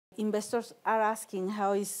investors are asking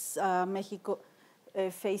how is Mexico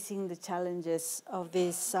facing the challenges of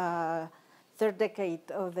this third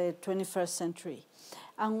decade of the 21st century.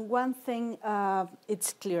 And one thing,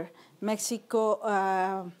 it's clear,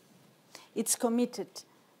 Mexico, it's committed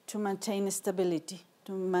to maintain stability,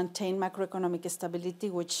 to maintain macroeconomic stability,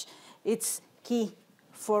 which is key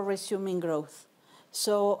for resuming growth.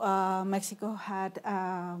 So Mexico had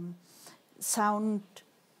sound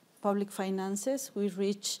public finances. We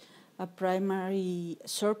reached a primary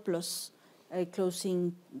surplus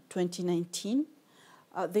closing 2019.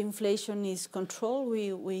 The inflation is controlled.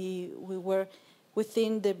 We were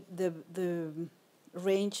within the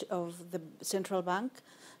range of the central bank.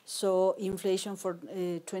 So inflation for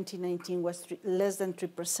 2019 was less than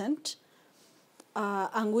 3%.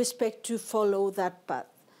 And we expect to follow that path.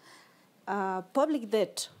 Public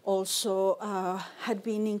debt also had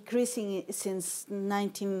been increasing since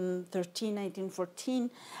 1913, 1914,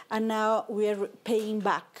 and now we are paying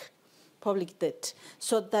back public debt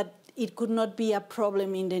so that it could not be a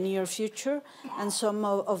problem in the near future, and some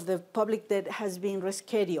of the public debt has been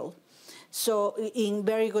rescheduled. So in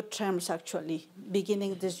very good terms, actually.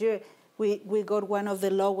 Beginning this year, we got one of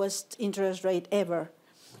the lowest interest rate ever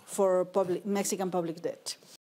for Mexican public debt.